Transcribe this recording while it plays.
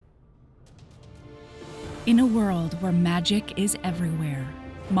In a world where magic is everywhere,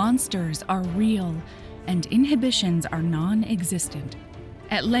 monsters are real, and inhibitions are non-existent,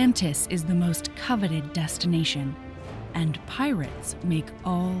 Atlantis is the most coveted destination, and pirates make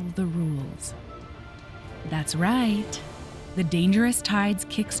all the rules. That's right. The Dangerous Tides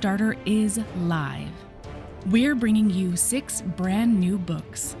Kickstarter is live. We're bringing you 6 brand new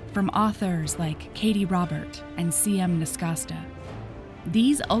books from authors like Katie Robert and C.M. Nascosta.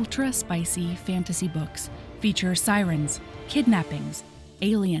 These ultra-spicy fantasy books feature sirens, kidnappings,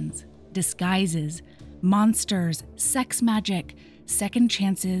 aliens, disguises, monsters, sex magic, second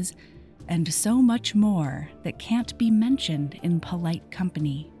chances, and so much more that can't be mentioned in polite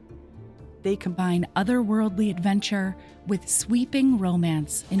company. They combine otherworldly adventure with sweeping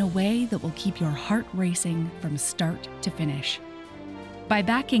romance in a way that will keep your heart racing from start to finish. By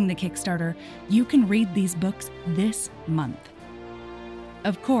backing the Kickstarter, you can read these books this month.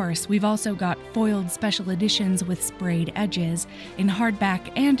 Of course, we've also got foiled special editions with sprayed edges in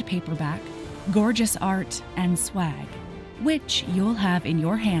hardback and paperback, gorgeous art, and swag, which you'll have in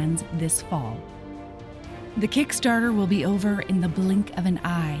your hands this fall. The Kickstarter will be over in the blink of an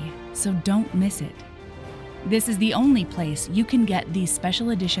eye, so don't miss it. This is the only place you can get these special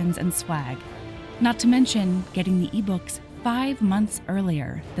editions and swag, not to mention getting the ebooks 5 months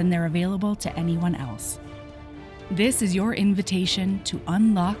earlier than they're available to anyone else. This is your invitation to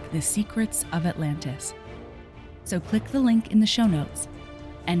unlock the secrets of Atlantis. So click the link in the show notes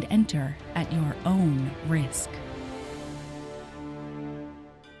and enter at your own risk.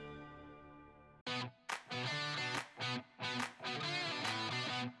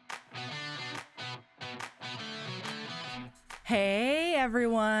 Hey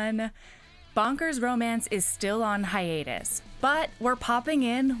everyone! Bonkers Romance is still on hiatus, but we're popping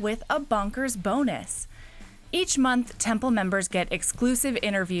in with a Bonkers bonus. Each month, Temple members get exclusive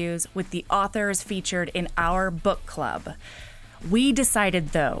interviews with the authors featured in our book club. We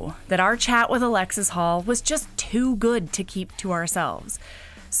decided, though, that our chat with Alexis Hall was just too good to keep to ourselves.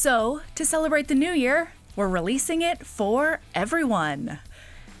 So, to celebrate the new year, we're releasing it for everyone.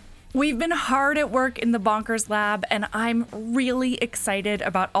 We've been hard at work in the Bonkers Lab, and I'm really excited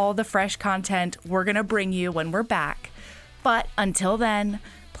about all the fresh content we're going to bring you when we're back. But until then,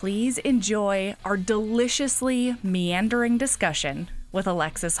 please enjoy our deliciously meandering discussion with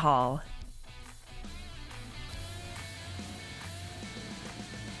Alexis Hall.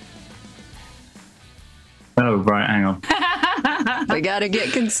 Oh, right, hang on. We gotta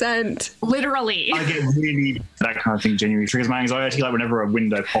get consent. Literally. I get really, that kind of thing genuinely triggers my anxiety. Like whenever a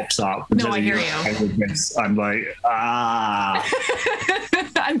window pops up. No, I hear you. I'm like,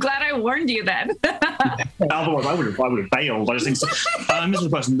 I'm glad I warned you then. Otherwise, I would have bailed. I just think I'm just the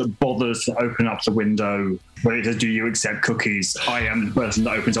person that bothers to open up the window when it says, "Do you accept cookies?" I am the person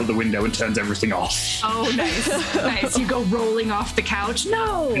that opens up the window and turns everything off. Oh, nice. Nice. You go rolling off the couch.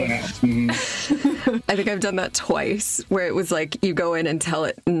 No. Yeah. Mm-hmm. I think I've done that twice, where it was like you go in and tell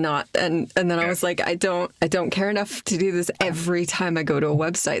it not, and then I was like, I don't care enough to do this every time I go to a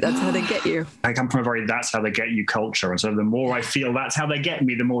website. That's how they get you. I come from a very "that's how they get you" culture, and so the more I feel that's how they get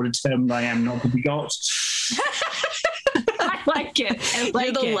me, the more determined I am not to be got. I like it. I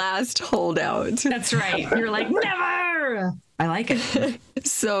like You're the it. last holdout. That's right. You're like, never. I like it.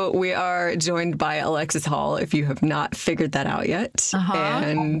 So we are joined by Alexis Hall, if you have not figured that out yet.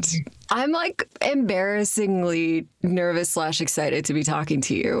 And I'm like embarrassingly nervous / excited to be talking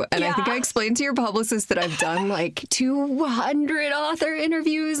to you. And I think I explained to your publicist that I've done like 200 author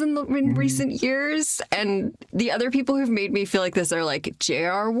interviews in recent years. And the other people who've made me feel like this are like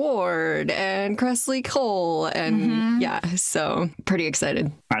J.R. Ward and Cressley Cole. And so pretty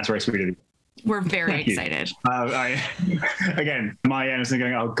excited. That's very sweet of you. We're very excited. Again, my end is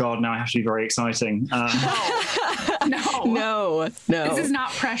going, oh God, now I have to be very exciting. No. This is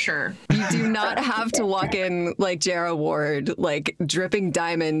not pressure. You do not have to walk in like J.R. Ward, like dripping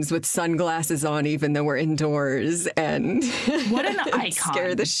diamonds with sunglasses on, even though we're indoors, and What an icon.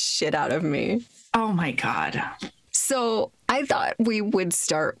 scare the shit out of me. Oh my God. So I thought we would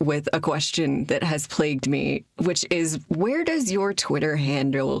start with a question that has plagued me, which is, where does your Twitter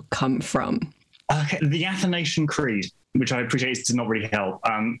handle come from? Okay, the Athanasian Creed, which I appreciate did not really help.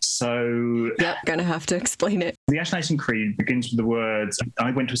 Yep, gonna have to explain it. The Athanasian Creed begins with the words, I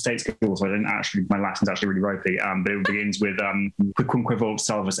went to a state school, so I didn't actually, my Latin's actually really ropey, but it begins with quicumque volt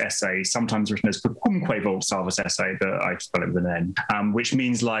salvus esse, sometimes written as quicumque volt salvus esse, but I spell it with an N, which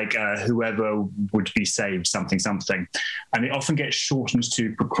means like whoever would be saved, something, something. And it often gets shortened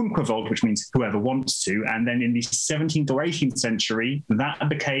to quicumque volt, which means whoever wants to. And then in the 17th or 18th century, that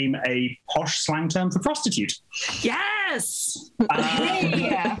became a posh slang term for prostitute. Yes.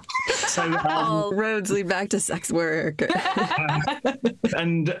 Hey. So all roads lead back to sex work.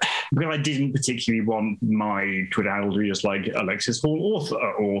 and because I didn't particularly want my Twitter handle to be just like Alexis Hall author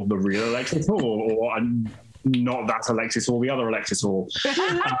or the real Alexis Hall or not that Alexis Hall, the other Alexis Hall.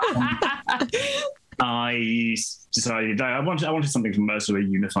 I decided I wanted something from a sort of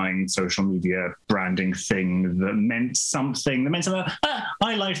unifying social media branding thing that meant something.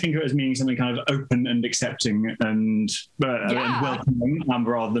 I like to think of it as meaning something kind of open and accepting and welcoming,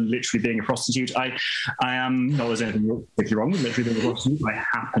 rather than literally being a prostitute. I am not there's anything particularly wrong with literally being a prostitute. I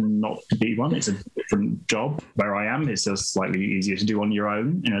happen not to be one. It's a different job where I am. It's just slightly easier to do on your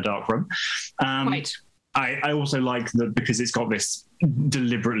own in a dark room. Right. I also like that because it's got this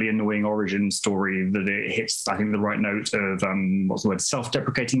deliberately annoying origin story that it hits, I think, the right note of what's the word,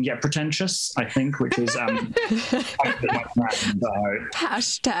 self-deprecating yet pretentious, I think, which is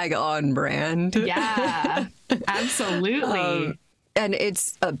hashtag on brand. Yeah, absolutely. And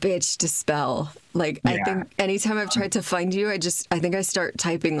it's a bitch to spell. Like, I think anytime I've tried to find you, I think I start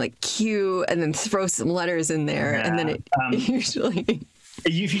typing like Q and then throw some letters in there, and then it usually.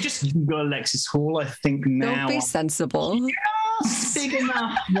 If you just Google Alexis Hall, I think now... Don't be sensible. Just big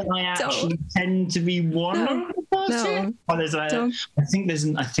enough that I actually tend to be one of the person. No. I think there's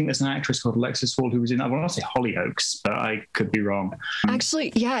an actress called Alexis Hall who was in, I want to say Hollyoaks, but I could be wrong.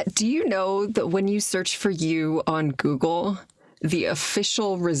 Actually, yeah. Do you know that when you search for you on Google, the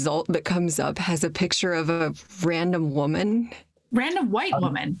official result that comes up has a picture of a random woman? Random white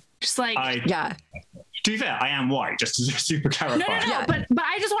woman. Just like... Yeah. To be fair, I am white, just to super clarify. No, Yeah. but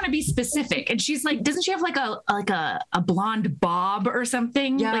I just want to be specific. And she's like, doesn't she have like a blonde bob or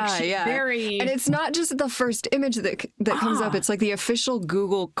something? Yeah, like she's very. And it's not just the first image that comes up. It's like the official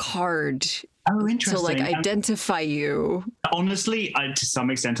Google card. Oh, interesting. To like identify you. Honestly, to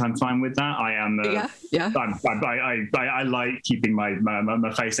some extent, I'm fine with that. I am. Yeah. I like keeping my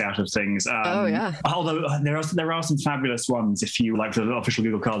face out of things. Although there are some fabulous ones if you like the official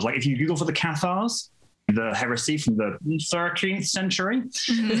Google cards. Like if you Google for the Cathars, the heresy from the 13th century.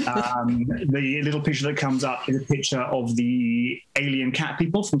 The little picture that comes up is a picture of the alien cat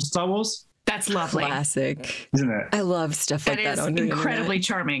people from Star Wars. That's lovely. Classic. Isn't it? I love stuff like that on the internet. Incredibly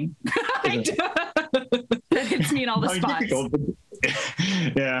charming. That hits me in all the spots. Difficult,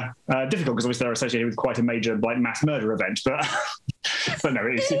 difficult because obviously they're associated with quite a major mass murder event, but no,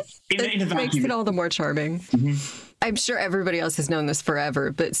 it makes it all the more charming. Mm-hmm. I'm sure everybody else has known this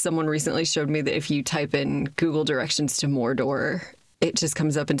forever, but someone recently showed me that if you type in Google directions to Mordor, it just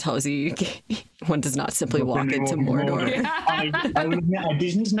comes up and tells you one does not simply walk into Mordor. I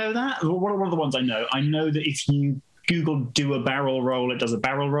didn't know that. What are the ones I know? I know that if you Google do a barrel roll, it does a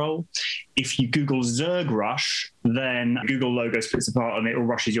barrel roll. If you Google Zerg Rush, then Google logo splits apart and it all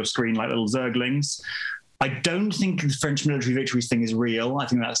rushes your screen like little Zerglings. I don't think the French military victories thing is real. I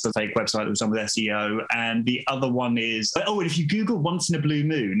think that's the fake website that was done with SEO. And the other one is, and if you Google once in a blue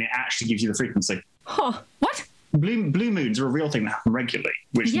moon, it actually gives you the frequency. Huh. What? Blue moons are a real thing that happen regularly,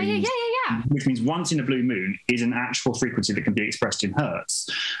 which means once in a blue moon is an actual frequency that can be expressed in hertz.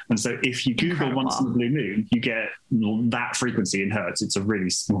 And so if you Google once in a blue moon, you get that frequency in hertz. It's a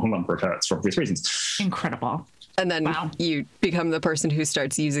really small number of hertz for obvious reasons. Incredible. And then you become the person who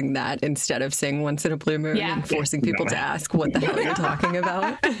starts using that instead of saying once in a blue moon and forcing people to ask what the hell you're talking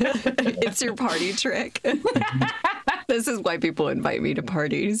about. It's your party trick. This is why people invite me to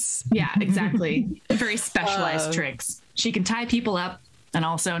parties. Yeah, exactly. Very specialized tricks. She can tie people up and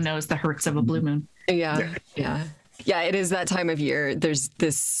also knows the hurts of a blue moon. Yeah, it is that time of year. There's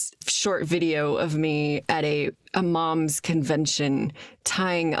this short video of me at a mom's convention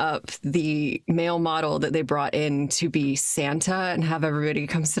tying up the male model that they brought in to be Santa and have everybody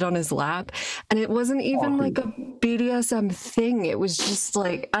come sit on his lap. And it wasn't even like a BDSM thing. It was just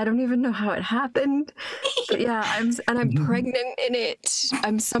like, I don't even know how it happened. But yeah, I'm pregnant in it.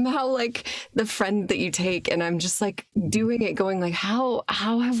 I'm somehow like the friend that you take, and I'm just like doing it, going like, how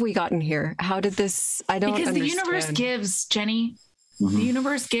have we gotten here? How did this? I don't understand. Because the universe gives, Jenny. The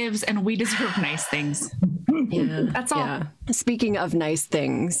universe gives, and we deserve nice things. Yeah, that's all. Yeah. Speaking of nice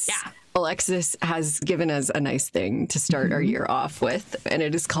things, Alexis has given us a nice thing to start our year off with, and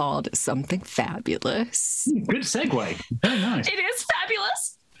it is called Something Fabulous. Good segue. Very nice. It is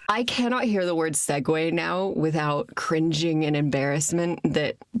fabulous. I cannot hear the word segue now without cringing and embarrassment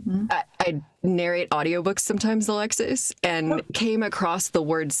that I narrate audiobooks sometimes, Alexis, and came across the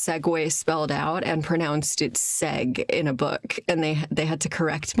word segue spelled out and pronounced it seg in a book. And they had to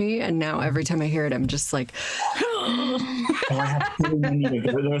correct me. And now every time I hear it, I'm just like... I have so many.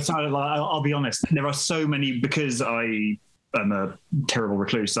 I'll be honest. There are so many because I I'm a terrible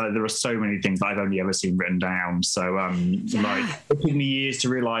recluse. So there are so many things that I've only ever seen written down. So like it took me years to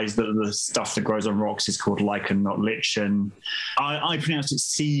realise that the stuff that grows on rocks is called lichen, not lichen. I pronounced it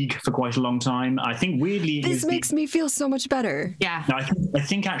Sieg for quite a long time. I think weirdly this makes me feel so much better. Yeah. No, I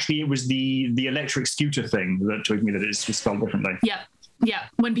think actually it was the electric scooter thing that told me that it's spelled differently. Yep. Yeah,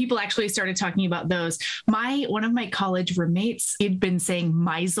 when people actually started talking about those, one of my college roommates had been saying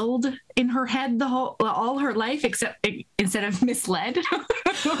misled in her head all her life, except instead of misled.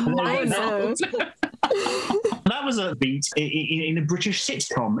 Misled. That was a beat in a British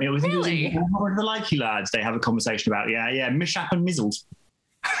sitcom. It was Really? It was in the Likey Lads. They have a conversation about mishap and mizzled.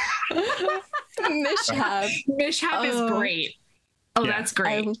 Mishap Is great. Oh, Yeah. that's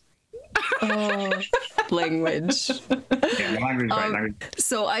great. Language. Yeah, language, language.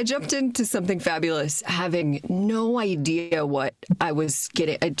 So I jumped into something fabulous, having no idea what I was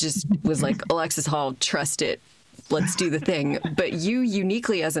getting. I just was like, Alexis Hall, trust it. Let's do the thing. But you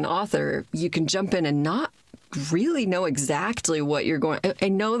uniquely as an author, you can jump in and not really know exactly what you're going. I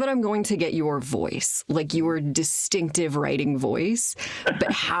know that I'm going to get your voice, like your distinctive writing voice, but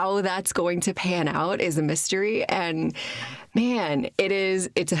how that's going to pan out is a mystery. And man,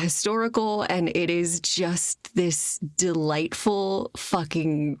 it's a historical, and it is just this delightful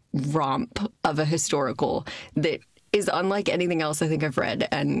fucking romp of a historical that is unlike anything else I think I've read,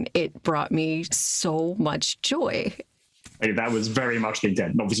 and it brought me so much joy. That was very much the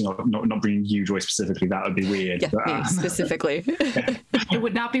intent. Obviously, not bringing you joy specifically. That would be weird. Yeah, but, me specifically. It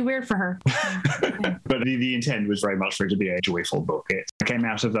would not be weird for her. But the intent was very much for it to be a joyful book. It came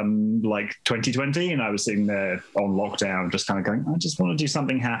out of like 2020, and I was sitting there on lockdown, just kind of going, I just want to do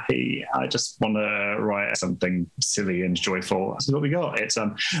something happy. I just want to write something silly and joyful. That's what we got. It's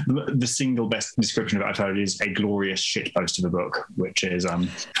the single best description of it I've heard is a glorious shitpost of a book, which is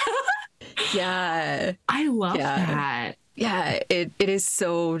Yeah. I love that. Yeah, it is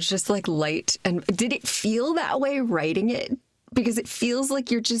so just like light. And did it feel that way writing it? Because it feels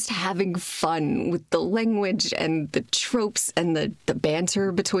like you're just having fun with the language and the tropes and the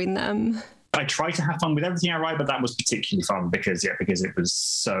banter between them. I try to have fun with everything I write, but that was particularly fun because it was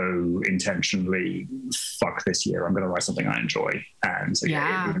so intentionally, fuck this year, I'm going to write something I enjoy. And so,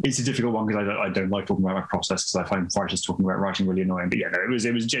 it's a difficult one because I don't like talking about my process because I find writers talking about writing really annoying. But it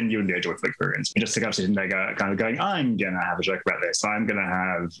was genuinely a joyful experience. Just to go sitting there kind of going, I'm going to have a joke about this. I'm going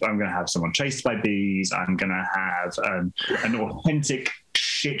to have someone chased by bees. I'm going to have an authentic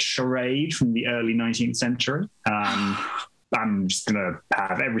shit charade from the early 19th century. I'm just going to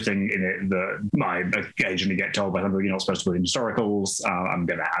have everything in it that I occasionally get told by somebody you're not supposed to put in historicals. I'm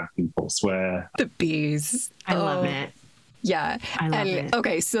going to have people swear. The bees. I love it. Yeah. I love it.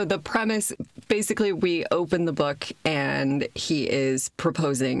 Okay, so the premise, basically we open the book and he is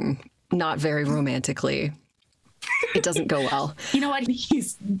proposing not very romantically. It doesn't go well. You know what?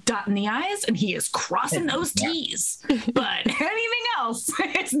 He's dotting the I's and he is crossing those T's. But anything else,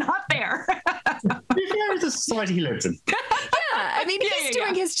 it's not there. It's a society he lives in. Yeah, I mean, he's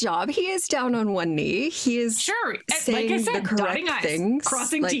doing his job. He is down on one knee. He is saying like I said, the correct dotting I's, things.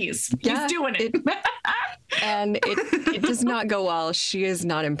 crossing T's. He's doing it. And it does not go well. She is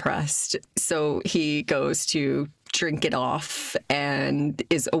not impressed. So he goes to drink it off and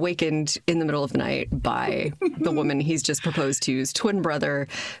is awakened in the middle of the night by the woman he's just proposed to's twin brother,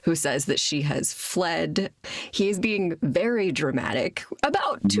 who says that she has fled. He is being very dramatic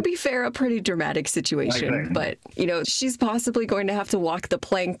about, to be fair, a pretty dramatic situation. But, she's possibly going to have to walk the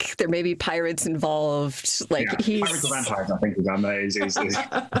plank. There may be pirates involved. He's... Pirates or vampires, I think,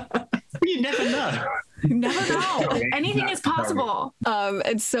 you never know. You never know. Anything is possible.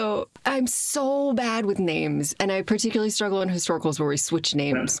 And so I'm so bad with names, and I particularly struggle in historicals where we switch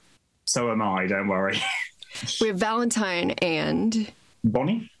names. So am I, don't worry. We have Valentine and...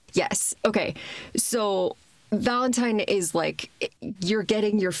 Bonnie? Yes. Okay. So Valentine is like, you're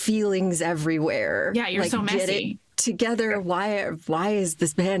getting your feelings everywhere. Yeah, you're so messy. Together, why is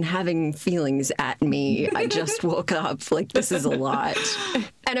this man having feelings at me? I just woke up. Like, this is a lot.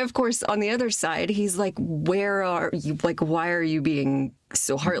 And of course, on the other side, he's like, where are you? Like, why are you being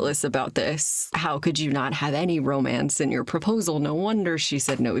so heartless about this? How could you not have any romance in your proposal? No wonder she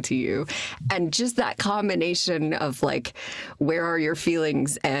said no to you. And just that combination of like, where are your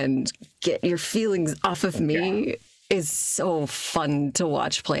feelings and get your feelings off of me is so fun to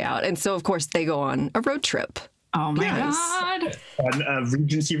watch play out. And so, of course, they go on a road trip. Oh my God. A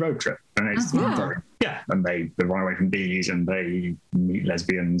Regency road trip. And it's and they run away from bees and they meet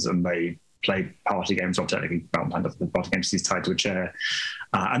lesbians and they play party games. Well, technically, Valentine does the party games. He's tied to a chair.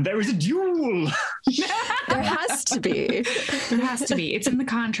 And there is a duel. There has to be. There has to be. It's in the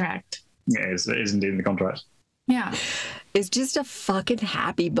contract. Yeah, it is indeed in the contract. Yeah. It's just a fucking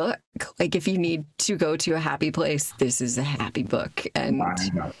happy book. Like, if you need to go to a happy place, this is a happy book. And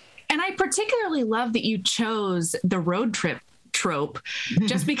I particularly love that you chose the road trip trope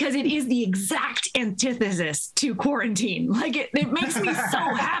just because it is the exact antithesis to quarantine. Like, it makes me so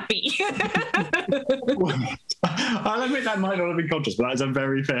happy. I'll admit that might not have been conscious, but that's a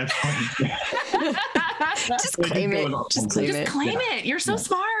very fair point. Just claim it. Just claim it. You're so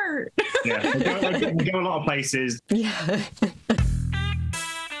smart. Yeah, we go a lot of places. Yeah.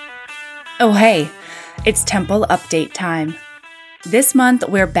 Oh, hey, it's Temple update time. This month,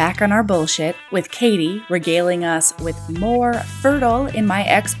 we're back on our bullshit with Katie regaling us with more Fertile in My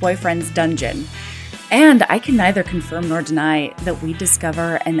Ex-Boyfriend's Dungeon. And I can neither confirm nor deny that we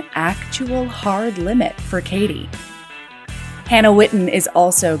discover an actual hard limit for Katie. Hannah Witten is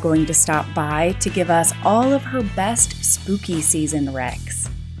also going to stop by to give us all of her best spooky season recs.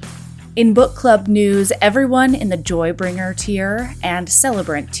 In book club news, everyone in the Joybringer tier and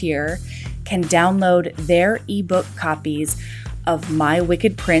Celebrant tier can download their ebook copies of My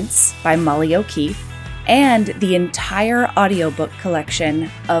Wicked Prince by Molly O'Keefe and the entire audiobook collection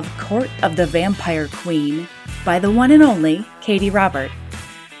of Court of the Vampire Queen by the one and only Katie Robert.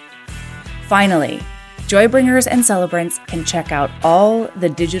 Finally, Joybringers and Celebrants can check out all the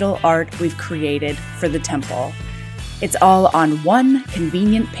digital art we've created for the Temple. It's all on one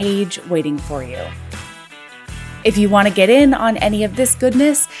convenient page waiting for you. If you want to get in on any of this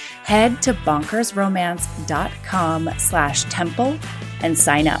goodness, head to bonkersromance.com/temple and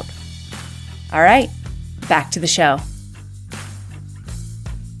sign up. All right, back to the show.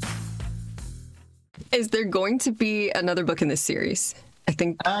 Is there going to be another book in this series? I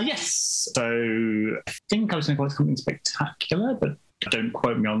think. Yes. So I think I was going to call it something spectacular, but don't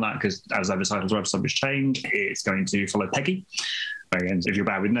quote me on that because as I've decided to have so much change, it's going to follow Peggy. Again, if you're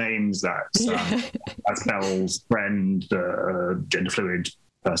bad with names, that's Belle's friend, the gender fluid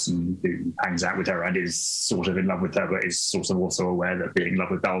person who hangs out with her and is sort of in love with her, but is sort of also aware that being in love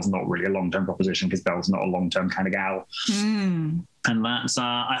with Belle's not really a long-term proposition because Belle's not a long-term kind of gal. And that's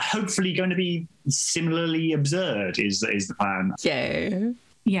hopefully going to be similarly absurd is the plan. Yay.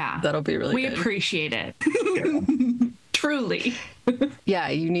 Yeah. That'll be really good. We appreciate it. Truly. Yeah,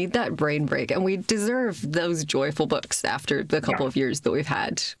 you need that brain break. And we deserve those joyful books after the couple of years that we've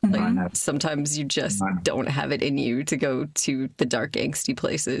had. Like, sometimes you just don't have it in you to go to the dark, angsty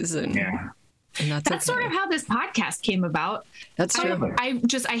places. And that's okay. Sort of how this podcast came about. That's true. I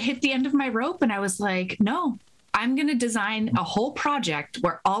hit the end of my rope and I was like, no, I'm going to design a whole project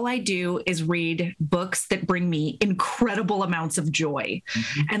where all I do is read books that bring me incredible amounts of joy.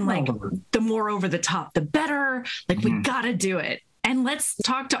 And like, the more over the top, the better. Like, we got to do it. And let's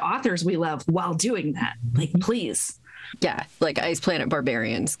talk to authors we love while doing that. Like, please. Yeah, like Ice Planet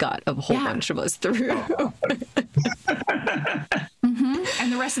Barbarians got a whole bunch of us through.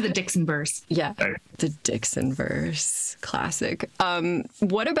 And the rest of the Dixon verse. Yeah, the Dixon verse. Classic.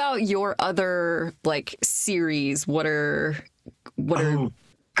 What about your other, like, series? What's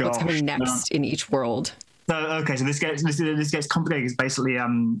coming next in each world? So this gets complicated because basically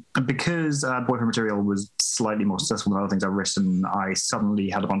because Boyfriend Material was slightly more successful than other things I've written, I suddenly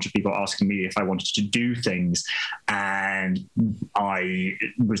had a bunch of people asking me if I wanted to do things, and I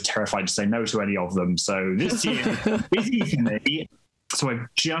was terrified to say no to any of them. So this year, busy for me. So I've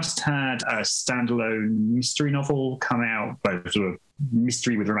just had a standalone mystery novel come out, both sort of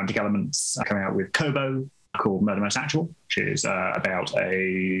mystery with romantic elements, coming out with Kobo, called Murder Most Actual, which is about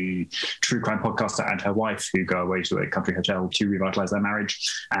a true crime podcaster and her wife who go away to a country hotel to revitalize their marriage,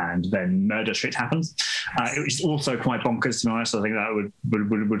 and then murder shit happens. It was also quite bonkers, to be honest. I think that would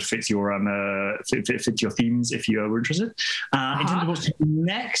fit your fit your themes if you were interested. In terms of what's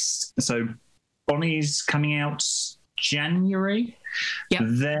next, so Bonnie's coming out January.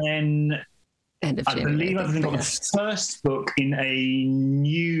 Then End of January, I believe I've got the first book in a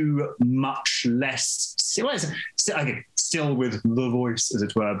new, much less, still with The Voice, as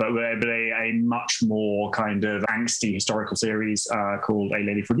it were, but a much more kind of angsty historical series called A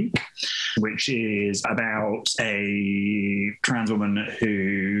Lady for Luke, which is about a trans woman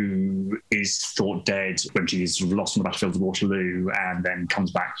who is thought dead when she's sort of lost on the battlefield of Waterloo, and then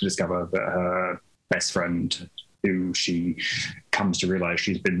comes back to discover that her best friend, who she comes to realize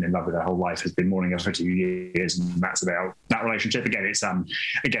she's been in love with her whole life, has been mourning her for 2 years, and that's about that relationship. Again, it's a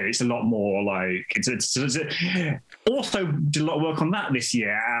lot more like it's also did a lot of work on that this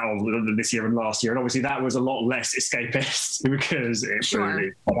year and last year, and obviously that was a lot less escapist because it's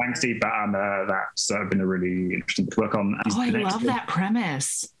really angsty, but that's been a really interesting to work on. I love that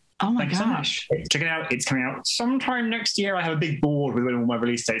premise. Oh my Thank you so gosh. much. Check it out. It's coming out sometime next year. I have a big board with all my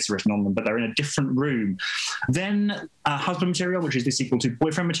release dates written on them, but they're in a different room. Then Husband Material, which is the sequel to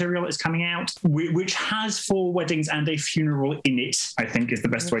Boyfriend Material, is coming out, which has 4 weddings and a funeral in it, I think is the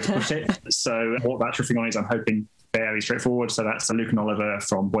best way to put it. So what that's riffing on is, I'm hoping, fairly straightforward. So that's Luke and Oliver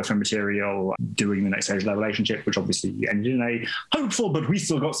from Boyfriend Material doing the next stage of their relationship, which obviously ended in a hopeful, but we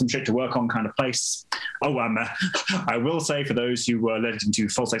still got some shit to work on kind of place. I will say, for those who were led into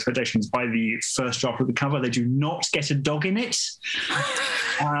false expectations by the first draft of the cover, they do not get a dog in it.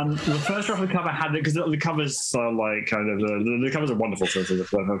 The first draft of the cover had it, because the covers are like kind of the covers are wonderful for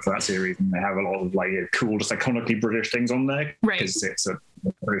that series, and they have a lot of like cool, just iconically British things on there, because it's a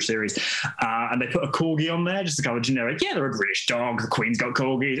British series, and they put a corgi on there just to cover generic. Yeah, they're a British dog. The Queen's got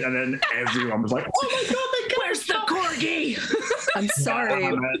corgis, and then everyone was like, "Oh my god, where's the corgi?" I'm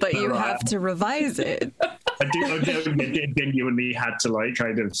sorry, but you have to revise it. I genuinely had to like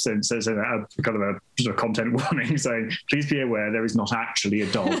kind of send a kind of a sort of content warning saying, please be aware there is not actually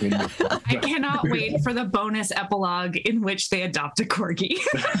a dog in this. I cannot wait for the bonus epilogue in which they adopt a corgi.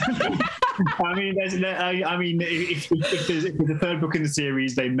 I mean, if there's a third book in the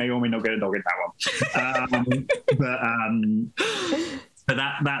series, they may or may not get a dog in that one. But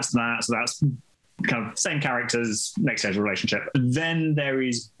that's that. So that's kind of same characters, next stage of relationship. Then there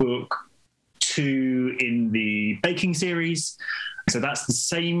is book 2 in the baking series. So that's the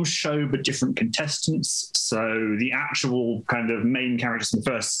same show but different contestants. So the actual kind of main characters from the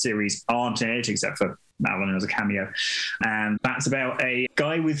first series aren't in it, except for Madeline as a cameo. And that's about a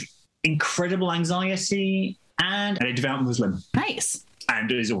guy with incredible anxiety and a devout Muslim. Nice. And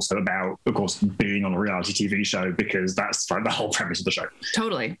it is also about, of course, being on a reality TV show, because that's like the whole premise of the show.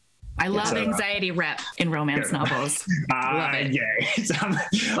 Totally. I love anxiety rep in romance novels. Love it. Yeah,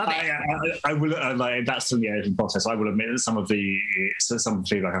 love it. I will like that's from the editing process. I will admit that some of the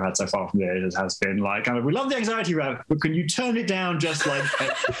feedback I've had so far from the editors has been like, kind of, we love the anxiety rep, but can you turn it down just like?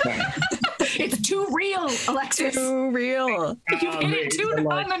 It's too real, Alexis. Too real. You've hit it too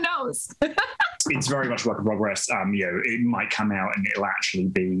on the nose. It's very much work in progress. It might come out and it'll actually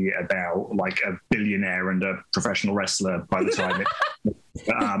be about like a billionaire and a professional wrestler by the time it.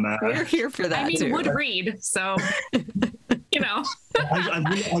 We're here for that. I mean, too. would read, so you know. I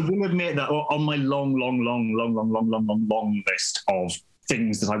will admit that on my long list of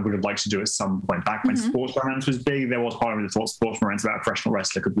things that I would have liked to do at some point back when sports romance was big, there was part of me that thought sports romance about a professional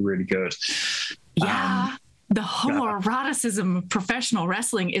wrestler could be really good. Yeah. The homoeroticism of professional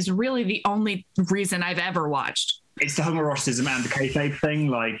wrestling is really the only reason I've ever watched. It's the homoeroticism and the kayfabe thing,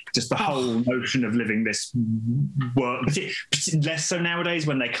 like just the whole notion of living this world. Less so nowadays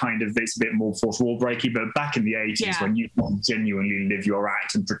when it's a bit more fourth wall breaky, but back in the 80s when you genuinely live your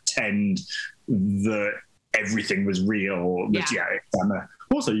act and pretend that everything was real.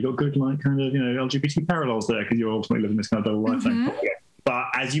 Also, you got good LGBT parallels there, because you're ultimately living this kind of double life thing. But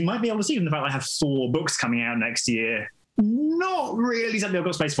as you might be able to see from the fact I have 4 books coming out next year, not really something I've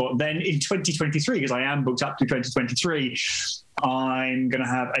got space for. Then in 2023, because I am booked up to 2023, I'm going to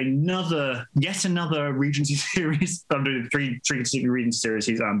have yet another Regency series. I'm doing three Regency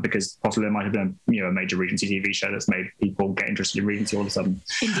series because possibly there might have been a major Regency TV show that's made people get interested in Regency all of a sudden.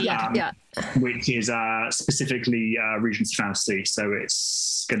 Indeed, which is specifically Regency fantasy. So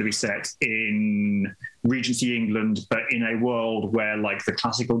it's going to be set in Regency England, but in a world where like the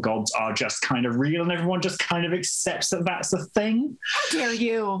classical gods are just kind of real and everyone just kind of accepts that that's a thing. How dare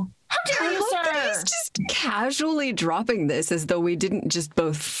you? How dare you, sir? He's just casually dropping this as though we didn't just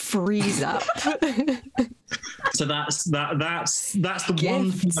both freeze up. So that's the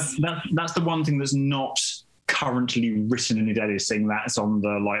one that's the one thing that's not currently written in editing. That's on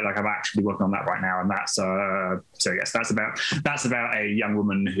the like I'm actually working on that right now, and that's that's about a young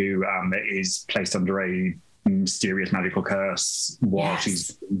woman who is placed under a mysterious magical curse while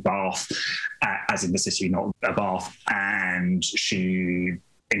she's in Bath, as in the city, not a Bath, and she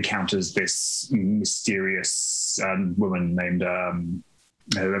encounters this mysterious woman named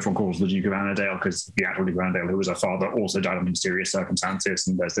who everyone calls the Duke of Annandale, because the actual Duke of Annandale, who was her father, also died under mysterious circumstances,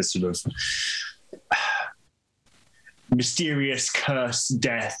 and there's this sort of mysterious curse,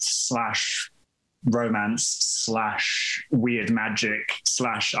 death / romance / weird magic /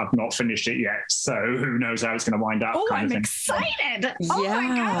 I've not finished it yet, so who knows how it's going to wind up. Oh, I'm excited! Oh my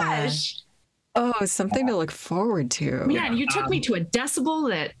gosh! Oh, something to look forward to. Man, you took me to a decibel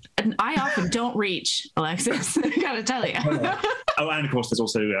that I often don't reach, Alexis. I gotta tell you. Oh, and of course, there's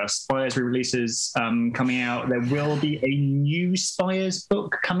also Spires re-releases coming out. There will be a new Spires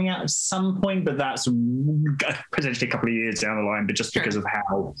book coming out at some point, but that's potentially a couple of years down the line. But just because of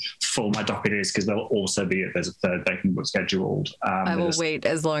how full my docket is, because there'll also be there's a third Bacon book scheduled. I will wait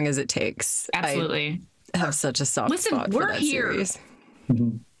as long as it takes. Absolutely. I have such a soft spot for that series.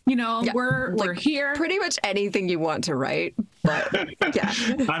 Mm-hmm. You know, we're here. Pretty much anything you want to write, but yeah.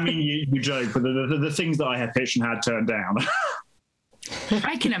 I mean, you joke, but the things that I have pitched and had turned down.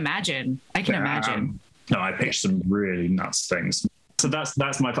 I can imagine. No, I pitched some really nuts things. So that's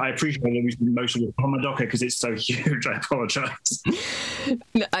my. I appreciate that most of it on my docket because it's so huge. I apologize.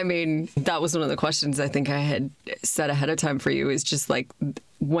 I mean, that was one of the questions I think I had set ahead of time for you. Is just like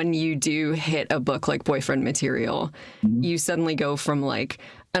when you do hit a book like Boyfriend Material, you suddenly go from like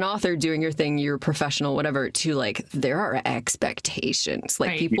an author doing your thing, you're professional, whatever, to like there are expectations.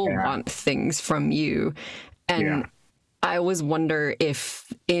 Like people want things from you, and I always wonder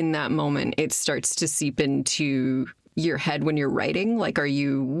if in that moment it starts to seep into your head when you're writing. Like, are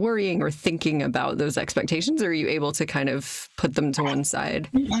you worrying or thinking about those expectations, or are you able to kind of put them to one side?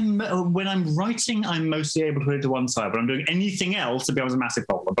 When I'm writing, I'm mostly able to put it to one side. When I'm doing anything else, it becomes a massive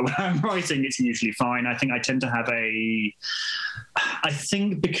problem. But when I'm writing, it's usually fine. I think I tend to have I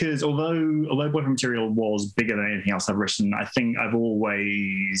think because although Boyfriend Material was bigger than anything else I've written, I think I've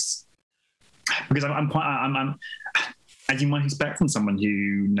always, because I'm as you might expect from someone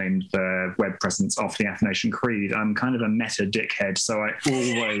who named their web presence after the Athanasian Creed, I'm kind of a meta dickhead, so I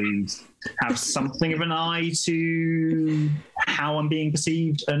always have something of an eye to how I'm being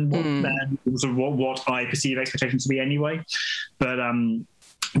perceived and what I perceive expectations to be anyway. But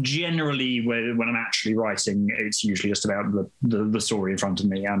generally, when I'm actually writing, it's usually just about the story in front of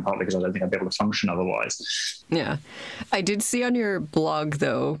me, and partly because I don't think I'd be able to function otherwise. Yeah. I did see on your blog,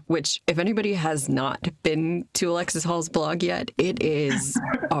 though, which if anybody has not been to Alexis Hall's blog yet, it is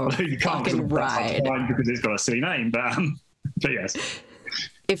a fucking ride. Because it's got a silly name, but yes.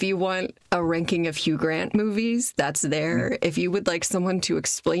 If you want a ranking of Hugh Grant movies, that's there. If you would like someone to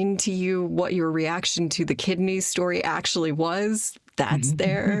explain to you what your reaction to the kidney story actually was, that's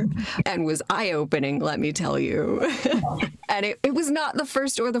there, and was eye-opening, let me tell you. And it was not the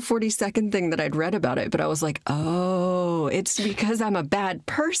first or the 42nd thing that I'd read about it, but I was like, oh, it's because I'm a bad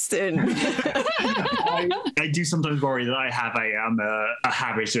person. I do sometimes worry that I have a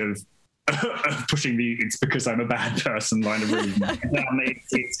habit of pushing the "it's because I'm a bad person" line of reason.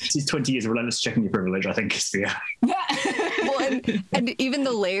 It's 20 years of relentless checking your privilege, I think, is the Well, and even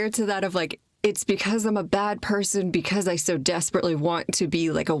the layer to that of like, it's because I'm a bad person because I so desperately want to be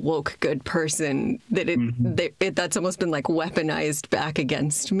like a woke good person that that's almost been like weaponized back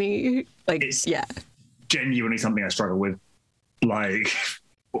against me. Like, it's genuinely something I struggle with, like,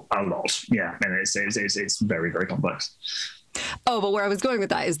 a lot. Yeah, and it's very, very complex. Oh, but where I was going with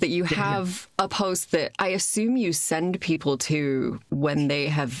that is that you have a post that I assume you send people to when they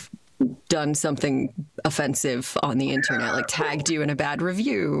have done something offensive on the internet, like tagged you in a bad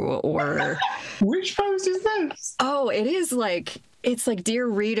review or... Which post is this? Oh, it's like, "Dear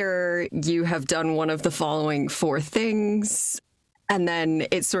reader, you have done one of the following 4 things." And then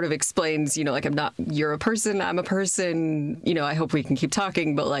it sort of explains, like, you're a person, I'm a person, I hope we can keep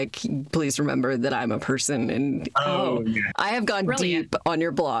talking, but like, please remember that I'm a person. And I have gone deep on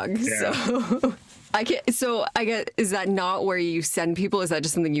your blog. Yeah. So I get, is that not where you send people? Is that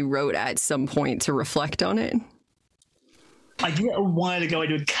just something you wrote at some point to reflect on it? I did it a while ago. I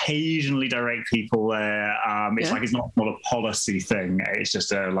do occasionally direct people there. It's like, it's not a policy thing. It's just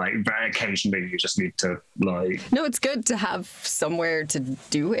very occasionally you just need to like... No, it's good to have somewhere to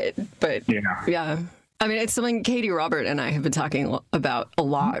do it. But yeah. I mean, it's something Katie Robert and I have been talking about a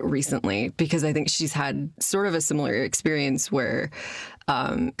lot recently, because I think she's had sort of a similar experience where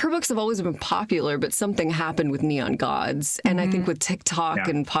her books have always been popular, but something happened with Neon Gods. And I think with TikTok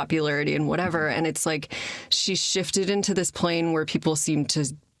and popularity and whatever, and it's like she shifted into this plane where people seem to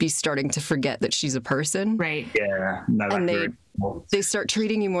be starting to forget that she's a person. Right. Yeah. No, and they start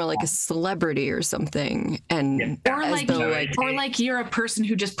treating you more like a celebrity or something. And or like you're a person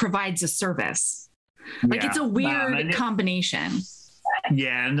who just provides a service. Like, it's a weird combination.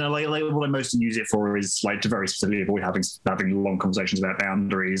 Yeah, and like what I mostly use it for is like to very specifically avoid having long conversations about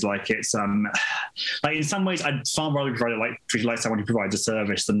boundaries. Like, it's like in some ways I'd far rather treat it like someone who provides a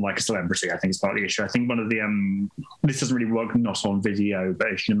service than like a celebrity. I think is part of the issue. I think one of the this doesn't really work not on video, but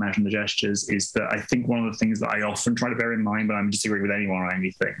if you can imagine the gestures, is that I think one of the things that I often try to bear in mind when I'm disagreeing with anyone or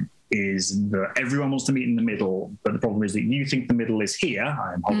anything is that everyone wants to meet in the middle, but the problem is that you think the middle is here,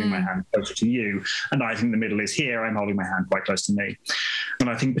 I'm holding my hand closer to you, and I think the middle is here, I'm holding my hand quite close to me. And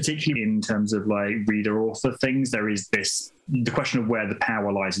I think particularly in terms of like reader-author things, there is the question of where the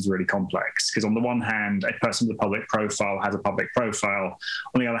power lies is really complex, because on the one hand, a person with a public profile has a public profile.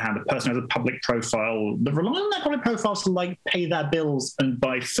 On the other hand, a person who has a public profile that relies on that public profile to like pay their bills and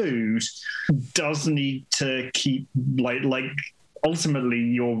buy food does need to keep like ultimately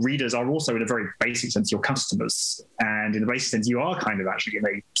your readers are also in a very basic sense your customers, and in a basic sense you are kind of actually in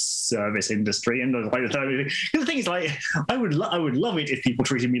a service industry. And the thing is, like, I would love it if people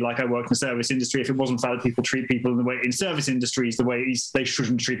treated me like I work in the service industry, if it wasn't fair that people treat people in the way in service industries the way they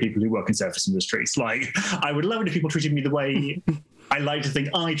shouldn't treat people who work in service industries. Like, I would love it if people treated me the way I like to think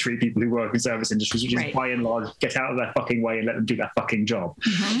I treat people who work in service industries, which is by and large get out of their fucking way and let them do their fucking job.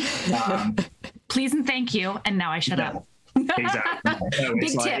 Please and thank you, and now I shut up. Exactly. So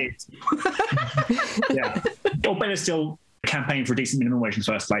Big tip. Yeah. Or better still, campaign for a decent minimum wage in the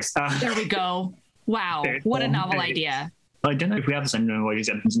first place. There we go. Wow. What a novel idea. I don't know if we have the same minimum wage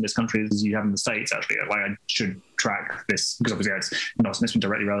exemptions in this country as you have in the States, actually. Like, I should track this, because obviously it's not been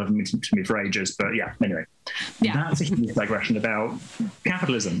directly relevant to me for ages. But yeah, anyway. Yeah. That's a huge digression about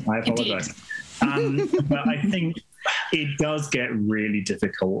capitalism. I apologize. But I think it does get really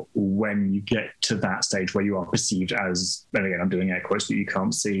difficult when you get to that stage where you are perceived as, and again, I'm doing air quotes that you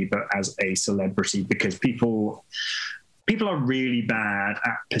can't see, but as a celebrity, because people are really bad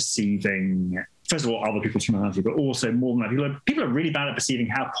at perceiving, first of all, other people's humanity, but also more than that, people are really bad at perceiving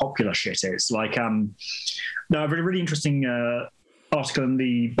how popular shit is. Like, I read a really interesting article on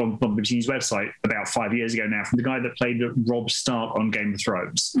the BBC's website about 5 years ago now from the guy that played Robb Stark on Game of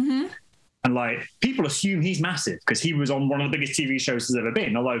Thrones. Mm-hmm. And like, people assume he's massive because he was on one of the biggest TV shows there's ever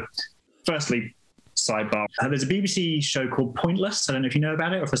been. Although, firstly, sidebar, there's a BBC show called Pointless. I don't know if you know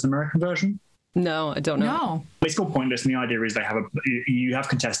about it, or if it's an American version. No, I don't know. No. It's called Pointless, and the idea is you have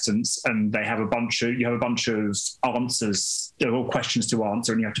contestants, and they have a bunch of answers, or questions to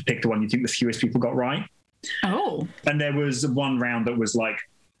answer, and you have to pick the one you think the fewest people got right. Oh. And there was one round that was like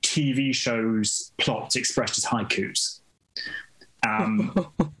TV shows plots expressed as haikus.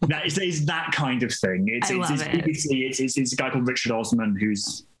 That is that kind of thing. It's a guy called Richard Osman,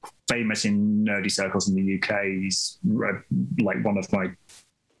 who's famous in nerdy circles in the UK. He's like one of my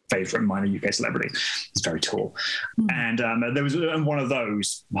favorite minor UK celebrities. He's very tall. And there was one of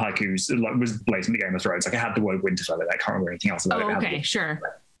those haikus was blatantly Game of Thrones. Like, I had the word Winterfell. I can't remember anything else about it. Okay, sure.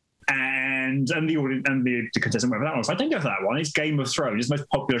 And the contestant went for that one. I was like, don't go for that one. It's Game of Thrones. It's the most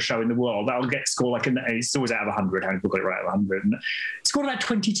popular show in the world. That'll get scored like it's always out of 100. How many people got it right out of 100? And it scored about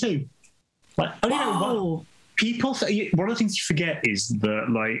 22. Like, I don't know what people. One of the things you forget is that,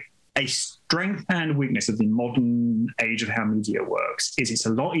 like, a strength and weakness of the modern age of how media works is it's a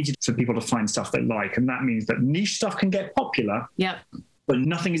lot easier for people to find stuff they like, and that means that niche stuff can get popular. Yep. But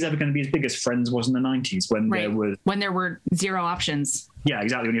nothing is ever going to be as big as Friends was in the 90s when there were zero options. Yeah,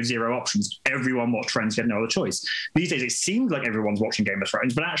 exactly. When you have zero options, everyone watched Friends, you had no other choice. These days, it seems like everyone's watching Game of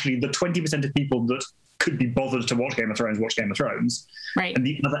Thrones, but actually the 20% of people that could be bothered to watch Game of Thrones watch Game of Thrones. Right. And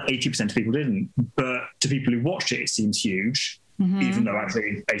the other 80% of people didn't. But to people who watched it seems huge. Even though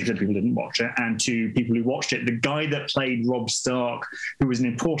actually 80% of people didn't watch it. And to people who watched it, the guy that played Robb Stark, who was an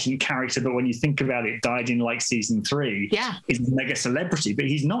important character, but when you think about it, died in like season 3, is a mega celebrity, but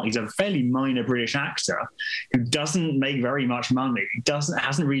he's not. He's a fairly minor British actor who doesn't make very much money,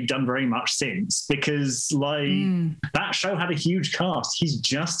 hasn't really done very much since, because that show had a huge cast. He's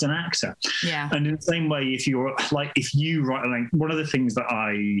just an actor. Yeah. And in the same way, if you write, like, one of the things that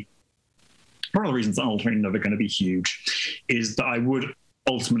one of the reasons that I'm ultimately never going to be huge is that I would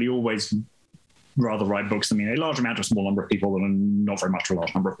ultimately always rather write books. I mean, a large amount to a small number of people than not very much to a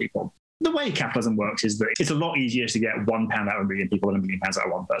large number of people. The way capitalism works is that it's a lot easier to get £1 out of a million people than £1 million out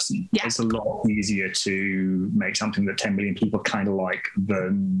of one person. Yeah. It's a lot easier to make something that 10 million people kind of like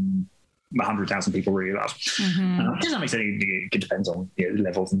than 100,000 people really love. Does that make sense? It depends on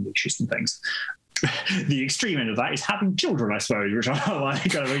levels and niches and things. The extreme end of that is having children, I suppose, which I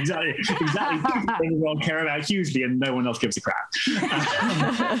like kind of exactly thing we all care about hugely, and no one else gives a crap.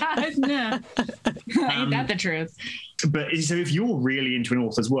 No. Ain't that the truth? But so if you're really into an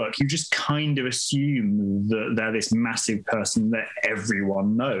author's work, you just kind of assume that they're this massive person that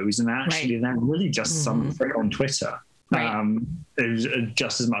everyone knows, and actually they're really just some prick on Twitter. Right.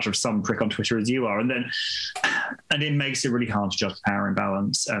 Just as much of some prick on Twitter as you are, and it makes it really hard to judge the power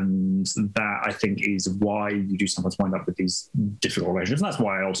imbalance, and that I think is why you do sometimes wind up with these difficult relationships. And that's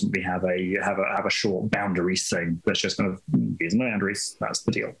why I ultimately have a short boundaries thing. That's just kind of here's my boundaries. That's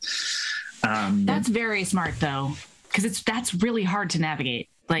the deal. That's very smart though, because that's really hard to navigate.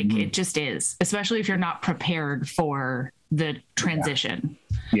 Like it just is, especially if you're not prepared for the transition.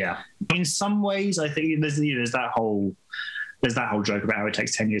 Yeah. In some ways, I think there's that whole joke about how it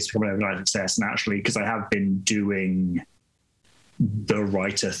takes 10 years to become an overnight success. And actually, because I have been doing the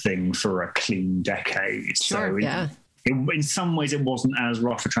writer thing for a clean decade. Sure, so in some ways, it wasn't as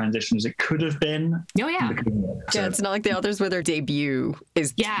rough a transition as it could have been. Oh, yeah. Yeah, it's not like the others where their debut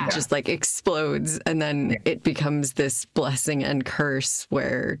is just like explodes and then it becomes this blessing and curse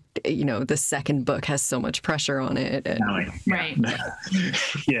where, you know, the second book has so much pressure on it. And... Right.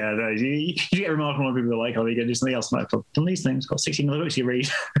 You get remarkable when people are like, oh, you going to do something else? I'm like, done these things, got 16 other books you read.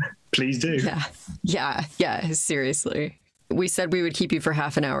 Please do. Yeah, seriously. We said we would keep you for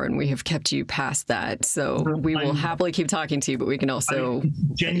half an hour and we have kept you past that. So we will happily keep talking to you, but we can also...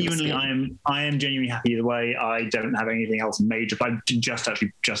 Genuinely, I am genuinely happy either way. I don't have anything else major, but I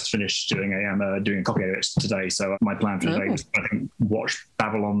just finished doing a copy edit today. So my plan for today was, I think, watch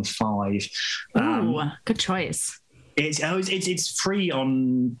Babylon 5. Ooh, good choice. It's free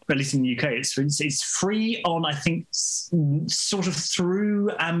on, at least in the UK, it's free on, I think, sort of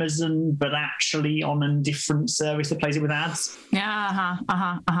through Amazon, but actually on a different service that plays it with ads.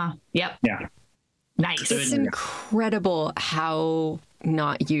 Yep. Yeah. Nice. It's incredible how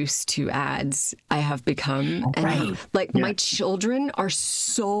not used to ads I have become. And my children are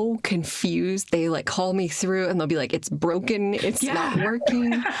so confused. They like call me through and they'll be like, it's broken. It's not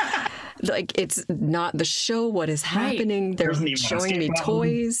working. Like, it's not the show. What is happening? They're showing me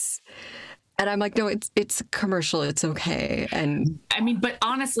toys. And I'm like, no, it's a commercial. It's okay. And I mean, but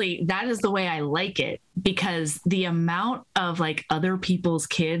honestly, that is the way I like it, because the amount of like other people's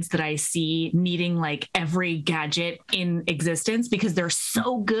kids that I see needing like every gadget in existence because they're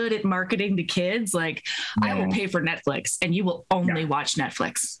so good at marketing to kids. Like, I will pay for Netflix and you will only watch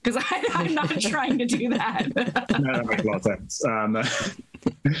Netflix because I'm not trying to do that. No, that makes a lot of sense.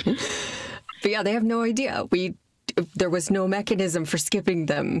 But yeah, they have no idea. There was no mechanism for skipping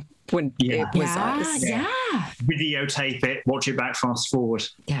them when it was us. Yeah. Videotape it, watch it back, fast forward.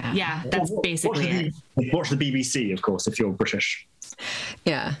 Yeah, that's basically it. Watch the BBC, of course, if you're British.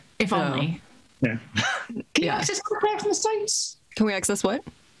 Yeah. If only. Yeah. Can you access iPlayer from the States? Can we access what?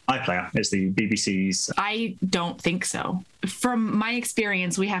 iPlayer is the BBC's. I don't think so. From my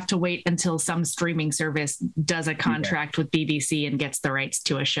experience, we have to wait until some streaming service does a contract with BBC and gets the rights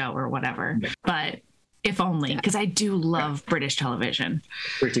to a show or whatever. Yeah. But if only, because I do love British television.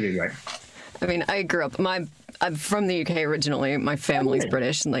 Pretty great. I mean, I grew up, I'm from the UK originally. My family's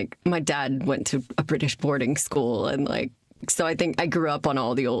British, and like my dad went to a British boarding school, and like, so I think I grew up on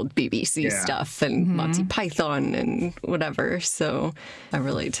all the old BBC stuff and Monty Python and whatever. So I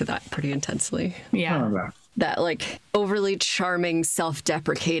relate to that pretty intensely. Yeah. That like overly charming,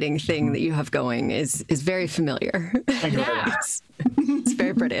 self-deprecating thing that you have going is very familiar. It's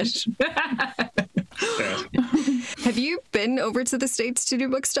very British. Have you been over to the States to do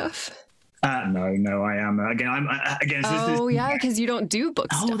book stuff? No, I am. Because you don't do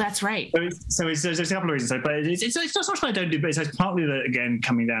book stuff. Oh, that's right. So there's a couple of reasons. But it's not so much that I don't do, but it's partly that, again,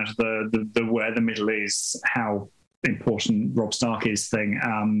 coming down to the where the middle is, how important Rob Stark is thing.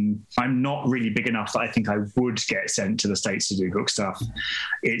 I'm not really big enough that I think I would get sent to the States to do book stuff.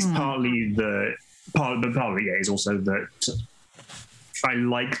 It's partly is also that I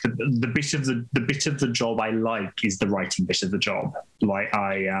like the bit of the job I like is the writing bit of the job. Like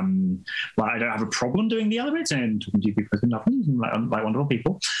I don't have a problem doing the other bits and talking to people like wonderful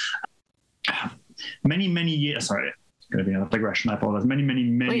people. Many years. Sorry, it's going to be another digression. I apologize. Many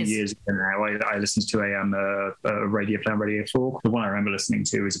years ago now, I listened to a radio play on Radio 4. The one I remember listening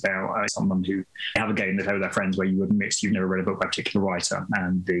to is about someone who have a game they play with their friends where you admit you've never read a book by a particular writer,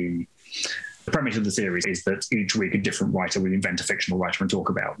 and the premise of the series is that each week a different writer would invent a fictional writer and talk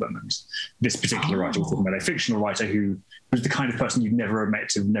about them. And this particular writer was talking about a fictional writer who was the kind of person you've never met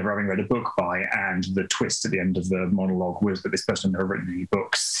to, never having read a book by. And the twist at the end of the monologue was that this person had never written any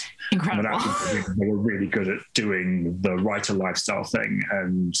books. Incredible. And they were really good at doing the writer lifestyle thing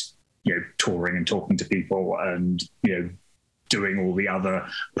and, touring and talking to people and, doing all the other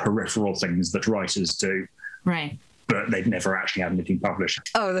peripheral things that writers do. Right. But they'd never actually had anything published.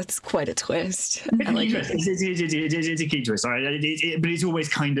 Oh, that's quite a twist. It's a key twist. But it's always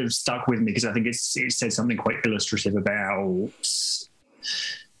kind of stuck with me because I think it says something quite illustrative about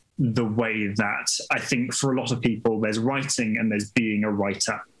the way that I think for a lot of people there's writing and there's being a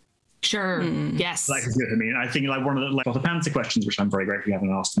writer. Sure. Yes. Like, I mean, I think like one of the Panther questions, which I'm very grateful you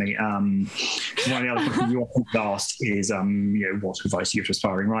haven't asked me. One of the other questions you often asked is, what advice do you give to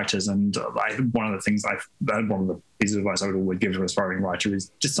aspiring writers? And one of the pieces of advice I would always give to an aspiring writer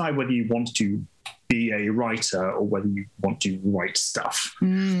is decide whether you want to be a writer or whether you want to write stuff.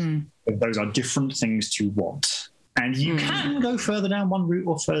 Those are different things to want. And you can go further down one route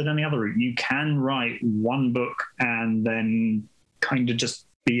or further down the other route. You can write one book and then kind of just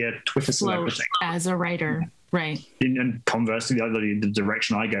be a Twitter celebrity as a writer, right? And conversely, the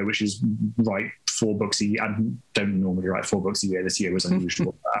direction I go, which is write 4 books a year. I don't normally write 4 books a year. This year was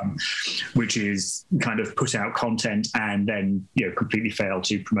unusual, which is kind of put out content and then completely fail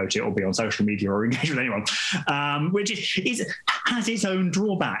to promote it or be on social media or engage with anyone, which has its own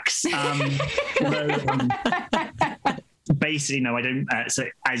drawbacks. Basically, no, I don't. So,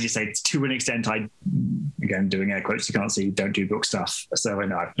 as you say, to an extent, again, doing air quotes, you can't see, don't do book stuff. So,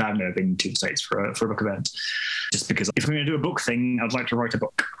 no, I've never been to the States for a book event, just because if I'm going to do a book thing, I'd like to write a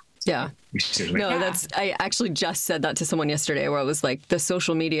book. Yeah. No, I actually just said that to someone yesterday where I was like, the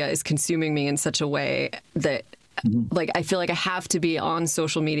social media is consuming me in such a way that like, I feel like I have to be on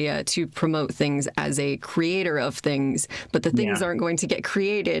social media to promote things as a creator of things, but the things aren't going to get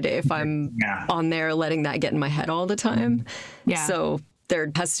created if I'm on there letting that get in my head all the time. Yeah. So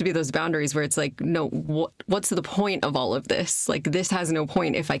there has to be those boundaries where it's like, no, what's the point of all of this? Like, this has no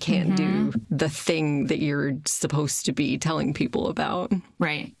point if I can't do the thing that you're supposed to be telling people about.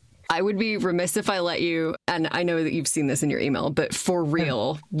 Right. I would be remiss if I let you, and I know that you've seen this in your email, but For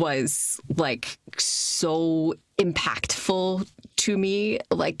Real was like so impactful to me.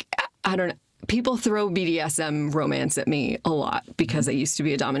 Like, I don't know. People throw BDSM romance at me a lot because I used to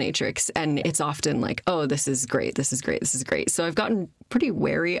be a dominatrix, and it's often like, oh, this is great, this is great, this is great. So I've gotten pretty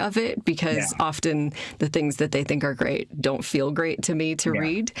wary of it because often the things that they think are great don't feel great to me to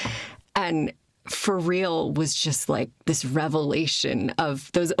read. And For Real was just like this revelation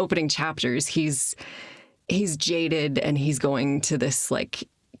of those opening chapters. He's jaded and he's going to this like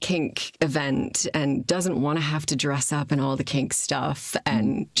kink event and doesn't want to have to dress up in all the kink stuff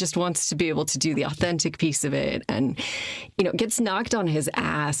and just wants to be able to do the authentic piece of it, and gets knocked on his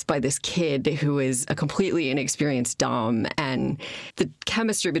ass by this kid who is a completely inexperienced dom, and the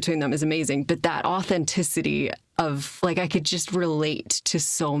chemistry between them is amazing, but that authenticity of like, I could just relate to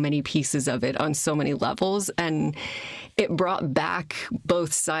so many pieces of it on so many levels, and it brought back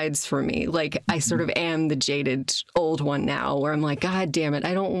both sides for me. Like, I sort of am the jaded old one now where I'm like, God damn it,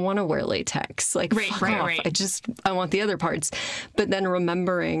 I don't want to wear latex. Like, fuck off. I want the other parts. But then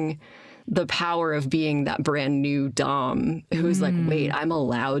remembering the power of being that brand new dom who's like, wait, I'm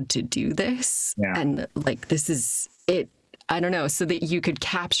allowed to do this? Yeah. And like, this is it. I don't know. So that you could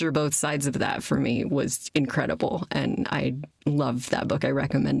capture both sides of that for me was incredible. And I love that book. I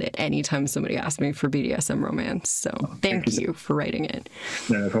recommend it anytime somebody asks me for BDSM romance. So thank you for writing it.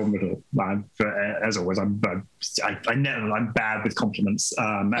 No problem at all. As always, I'm bad with compliments.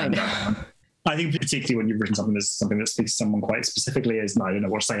 I think particularly when you've written something that speaks to someone quite specifically, I don't know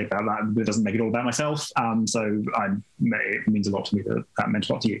what to say about that, but it doesn't make it all about myself. So it means a lot to me that meant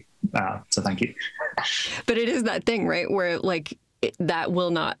a lot to you. So thank you. But it is that thing, right, where like that will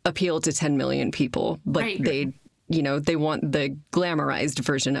not appeal to 10 million people. Like they want the glamorized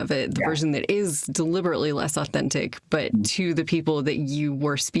version of it, the version that is deliberately less authentic, but to the people that you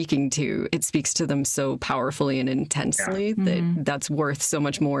were speaking to, it speaks to them so powerfully and intensely that that's worth so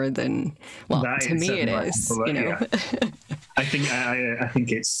much more than, well, that to me it is, I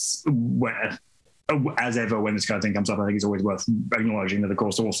think it's as ever, when this kind of thing comes up, I think it's always worth acknowledging that, of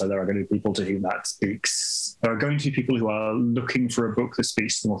course, also there are going to be people to whom that speaks. There are going to be people who are looking for a book that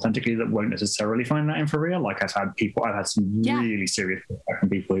speaks to them authentically that won't necessarily find that in For Real. Like, I've had some really serious feedback from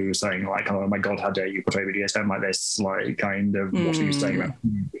people who were saying, like, oh my God, how dare you portray BDSM like this? Like, kind of, what are you saying about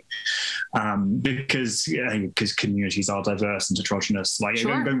community? Because communities are diverse and heterogeneous. Like,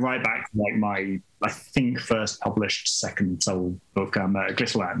 going right back to like my, I think, first published second sold book,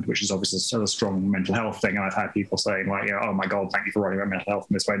 Glitterland, which is obviously still a strong mental health thing. And I've had people saying, like, oh my God, thank you for writing about mental health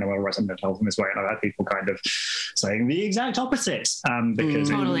in this way. No one writes about mental health in this way. And I've had people kind of saying the exact opposite. Because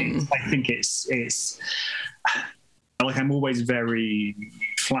I think it's like, I'm always very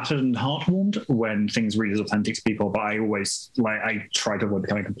flattered and heartwarmed when things read as authentic to people, but I always I try to avoid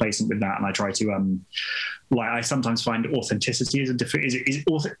becoming complacent with that, and I try to I sometimes find authenticity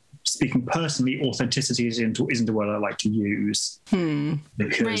speaking personally, authenticity isn't a word I like to use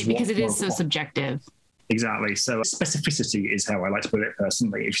because it is so subjective. Exactly. So specificity is how I like to put it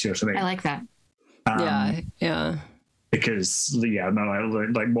personally, if you see what I mean. I like that. Yeah. Because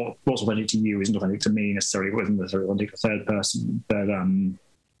like what's authentic to you isn't authentic to me necessarily. It wasn't necessarily authentic to a third person. But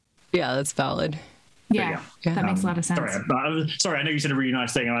yeah, that's valid. Yeah, that makes a lot of sense. Sorry, I know you said a really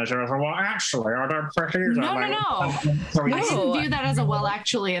nice thing, and I said, well, actually, I don't pretty. No. Sorry, I didn't view that as a well,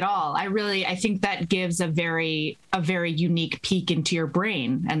 actually, at all. I think that gives a very unique peek into your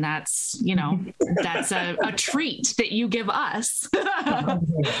brain, and that's, that's a treat that you give us.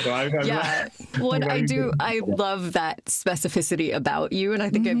 Yeah, what I do, I love that specificity about you, and I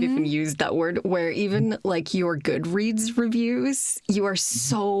think I've even used that word, where even like your Goodreads reviews, you are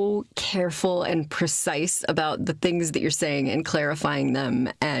so careful and precise about the things that you're saying and clarifying them.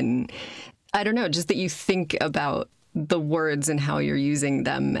 And I don't know, just that you think about the words and how you're using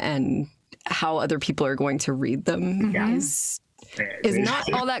them and how other people are going to read them is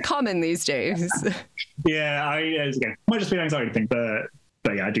not all that common these days. Yeah, again, might just be an anxiety thing,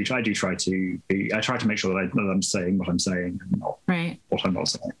 but yeah, I try to make sure that I'm saying what I'm saying and not what I'm not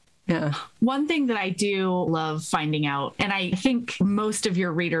saying. Yeah. One thing that I do love finding out, and I think most of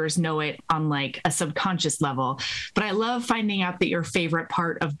your readers know it on like a subconscious level, but I love finding out that your favorite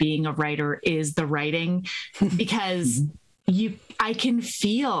part of being a writer is the writing, because I can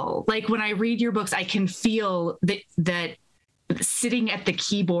feel, like when I read your books, I can feel that sitting at the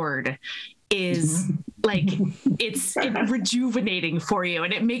keyboard is like it's rejuvenating for you,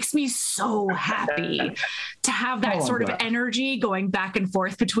 and it makes me so happy to have that sort of energy going back and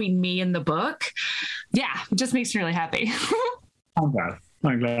forth between me and the book. Yeah, it just makes me really happy. I'm glad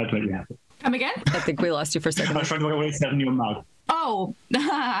to make you happy. Come again? I think we lost you for a second. I was trying to look at what it said in your mug. Oh,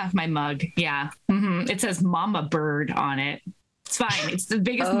 my mug. Yeah. It says Mama Bird on it. It's fine. It's the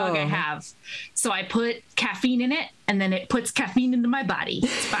biggest mug I have. So I put caffeine in it, and then it puts caffeine into my body.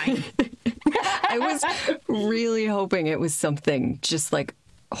 It's fine. I was really hoping it was something just like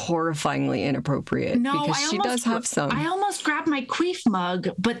horrifyingly inappropriate. No, because she does have some. I almost grabbed my queef mug,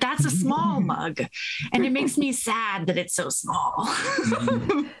 but that's a small mug, and it makes me sad that it's so small.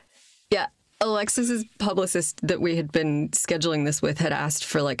 Yeah. Alexis's publicist that we had been scheduling this with had asked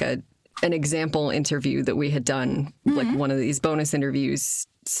for like an example interview that we had done, like one of these bonus interviews,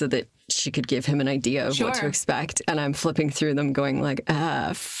 so that she could give him an idea of what to expect. And I'm flipping through them going like,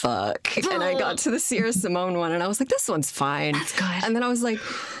 fuck. And I got to the Sierra Simone one and I was like, this one's fine. That's good. And then I was like,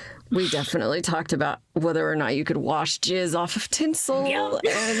 we definitely talked about whether or not you could wash jizz off of tinsel. Yep.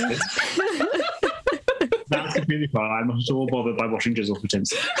 And that's completely fine. I'm not at all bothered by washing jizz off of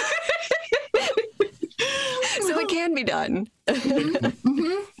tinsel. So it can be done. And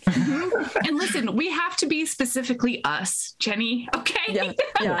listen, we have to be specifically us, Jenny. Okay.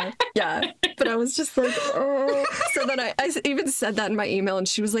 Yeah. But I was just like, oh. So then I even said that in my email, and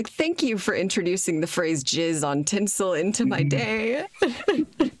she was like, "Thank you for introducing the phrase jizz on tinsel into my day."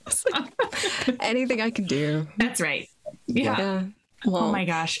 Like, anything I can do. That's right. Yeah. Well, oh my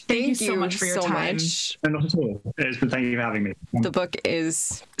gosh. Thank you so much for your time. No, not at all. Thank you for having me. The book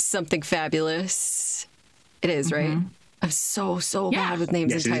is something fabulous. It is, right? I'm so bad with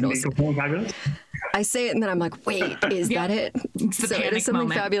names and titles. I say it and then I'm like, wait, is that it? So it is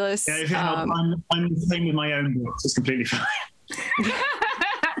something fabulous. Yeah, I'm the same with my own books. It's completely fine.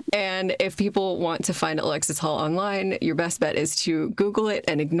 And if people want to find Alexis Hall online, your best bet is to Google it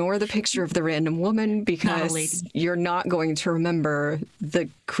and ignore the picture of the random woman, because you're not going to remember the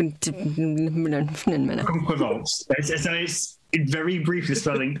It's very briefly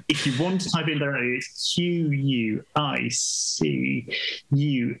spelling. If you want to type in directly, it's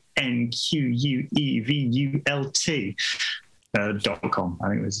QUICUNQUEVULT.com. I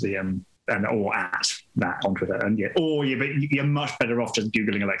think it was the or at that on Twitter. And but you're much better off just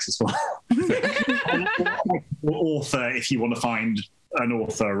Googling Alexis Hall. Or author, if you want to find an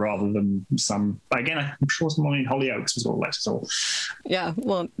author rather than some. Again, I'm sure someone in Hollyoaks was all Alexis Hall. Yeah,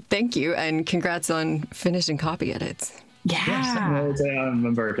 well, thank you, and congrats on finishing copy edits. Yeah. Yes,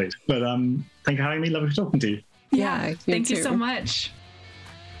 I'm very pleased. But thank you for having me. Lovely talking to you. Yeah, thank you so much.